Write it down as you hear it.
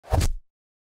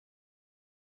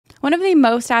One of the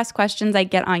most asked questions I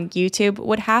get on YouTube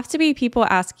would have to be people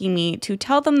asking me to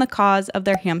tell them the cause of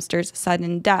their hamster's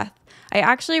sudden death. I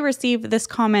actually receive this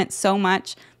comment so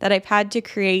much that I've had to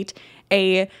create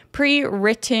a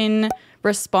pre-written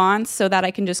response so that I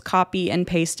can just copy and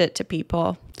paste it to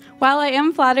people. While I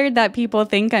am flattered that people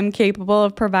think I'm capable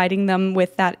of providing them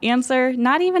with that answer,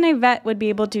 not even a vet would be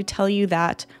able to tell you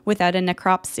that without a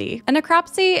necropsy. A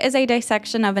necropsy is a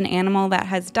dissection of an animal that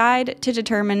has died to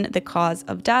determine the cause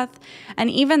of death,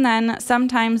 and even then,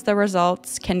 sometimes the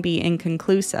results can be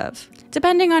inconclusive.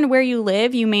 Depending on where you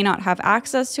live, you may not have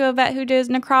access to a vet who does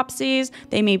necropsies,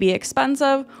 they may be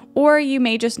expensive, or you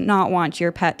may just not want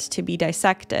your pet to be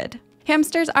dissected.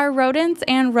 Hamsters are rodents,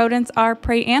 and rodents are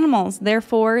prey animals.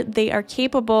 Therefore, they are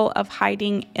capable of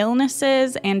hiding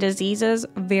illnesses and diseases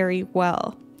very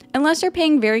well. Unless you're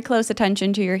paying very close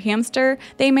attention to your hamster,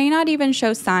 they may not even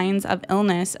show signs of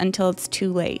illness until it's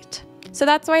too late. So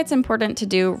that's why it's important to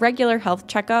do regular health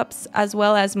checkups as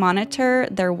well as monitor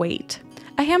their weight.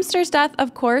 A hamster's death,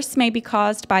 of course, may be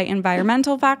caused by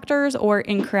environmental factors or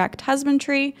incorrect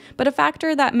husbandry, but a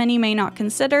factor that many may not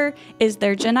consider is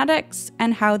their genetics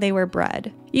and how they were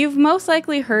bred. You've most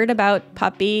likely heard about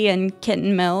puppy and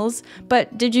kitten mills,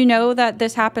 but did you know that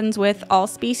this happens with all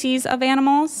species of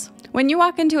animals? When you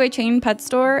walk into a chain pet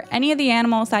store, any of the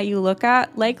animals that you look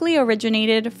at likely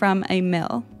originated from a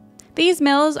mill. These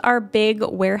mills are big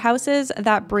warehouses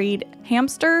that breed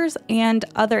hamsters and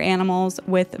other animals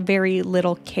with very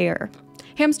little care.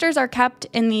 Hamsters are kept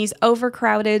in these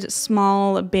overcrowded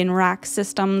small bin rack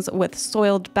systems with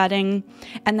soiled bedding,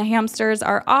 and the hamsters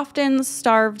are often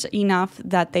starved enough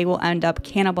that they will end up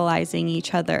cannibalizing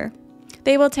each other.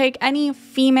 They will take any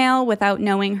female without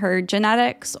knowing her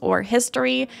genetics or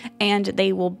history, and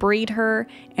they will breed her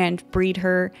and breed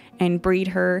her and breed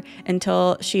her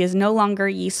until she is no longer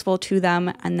useful to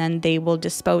them, and then they will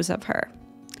dispose of her.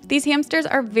 These hamsters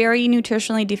are very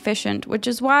nutritionally deficient, which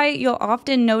is why you'll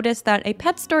often notice that a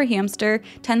pet store hamster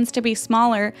tends to be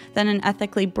smaller than an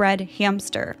ethically bred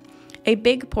hamster. A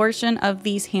big portion of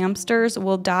these hamsters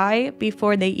will die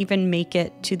before they even make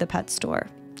it to the pet store.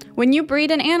 When you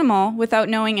breed an animal without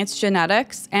knowing its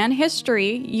genetics and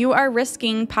history, you are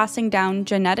risking passing down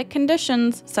genetic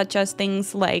conditions such as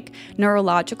things like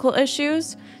neurological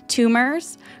issues,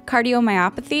 tumors,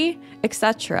 cardiomyopathy,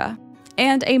 etc.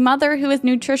 And a mother who is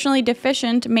nutritionally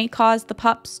deficient may cause the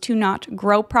pups to not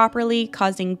grow properly,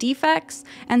 causing defects,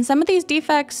 and some of these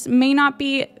defects may not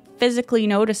be physically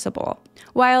noticeable.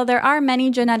 While there are many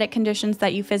genetic conditions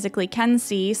that you physically can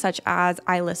see, such as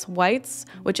eyeless whites,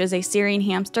 which is a Syrian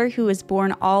hamster who is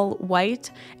born all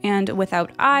white and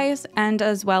without eyes, and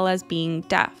as well as being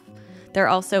deaf. There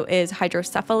also is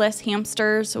hydrocephalus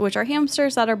hamsters, which are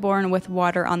hamsters that are born with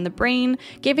water on the brain,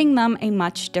 giving them a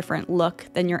much different look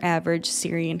than your average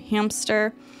Syrian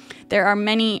hamster. There are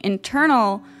many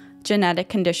internal genetic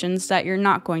conditions that you're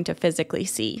not going to physically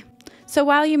see. So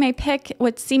while you may pick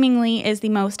what seemingly is the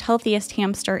most healthiest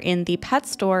hamster in the pet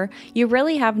store, you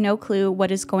really have no clue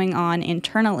what is going on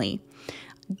internally.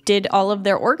 Did all of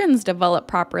their organs develop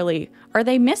properly? Are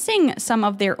they missing some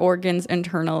of their organs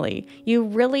internally? You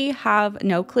really have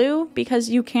no clue because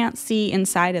you can't see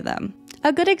inside of them.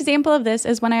 A good example of this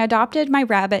is when I adopted my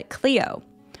rabbit Cleo.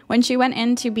 When she went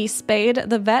in to be spayed,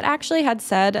 the vet actually had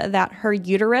said that her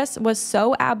uterus was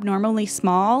so abnormally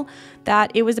small that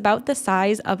it was about the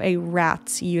size of a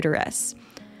rat's uterus.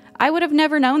 I would have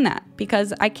never known that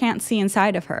because I can't see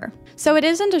inside of her. So it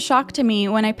isn't a shock to me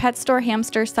when a pet store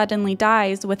hamster suddenly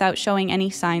dies without showing any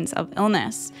signs of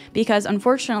illness, because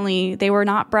unfortunately they were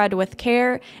not bred with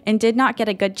care and did not get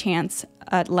a good chance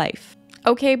at life.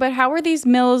 Okay, but how are these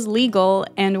mills legal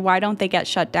and why don't they get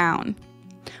shut down?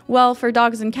 Well, for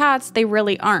dogs and cats, they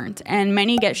really aren't, and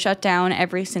many get shut down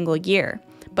every single year.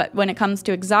 But when it comes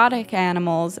to exotic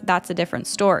animals, that's a different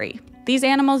story. These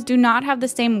animals do not have the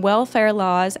same welfare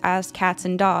laws as cats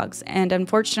and dogs, and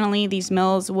unfortunately, these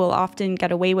mills will often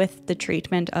get away with the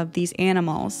treatment of these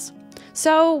animals.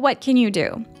 So, what can you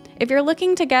do? If you're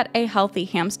looking to get a healthy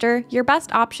hamster, your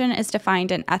best option is to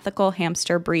find an ethical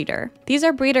hamster breeder. These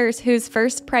are breeders whose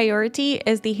first priority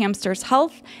is the hamster's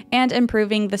health and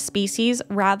improving the species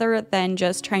rather than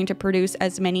just trying to produce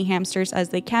as many hamsters as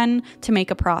they can to make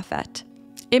a profit.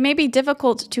 It may be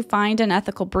difficult to find an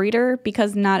ethical breeder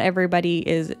because not everybody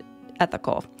is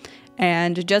ethical.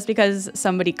 And just because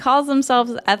somebody calls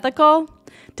themselves ethical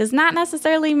does not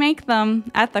necessarily make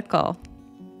them ethical.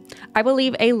 I will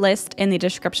leave a list in the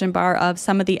description bar of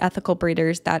some of the ethical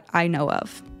breeders that I know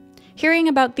of. Hearing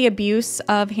about the abuse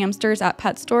of hamsters at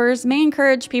pet stores may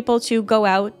encourage people to go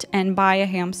out and buy a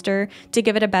hamster to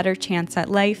give it a better chance at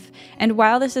life. And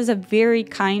while this is a very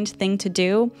kind thing to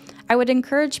do, I would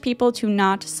encourage people to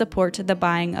not support the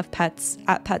buying of pets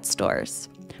at pet stores.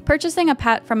 Purchasing a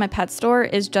pet from a pet store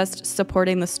is just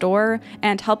supporting the store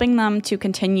and helping them to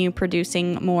continue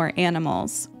producing more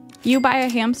animals. You buy a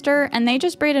hamster and they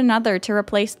just breed another to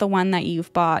replace the one that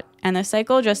you've bought, and the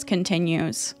cycle just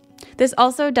continues. This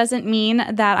also doesn't mean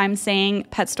that I'm saying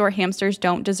pet store hamsters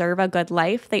don't deserve a good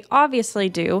life. They obviously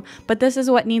do, but this is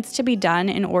what needs to be done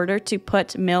in order to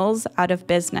put mills out of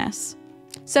business.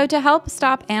 So to help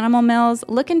stop animal mills,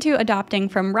 look into adopting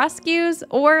from rescues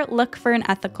or look for an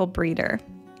ethical breeder.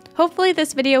 Hopefully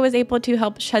this video was able to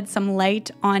help shed some light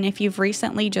on if you've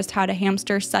recently just had a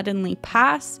hamster suddenly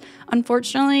pass.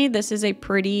 Unfortunately, this is a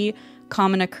pretty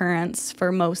common occurrence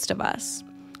for most of us.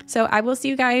 So I will see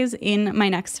you guys in my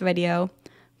next video.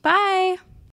 Bye!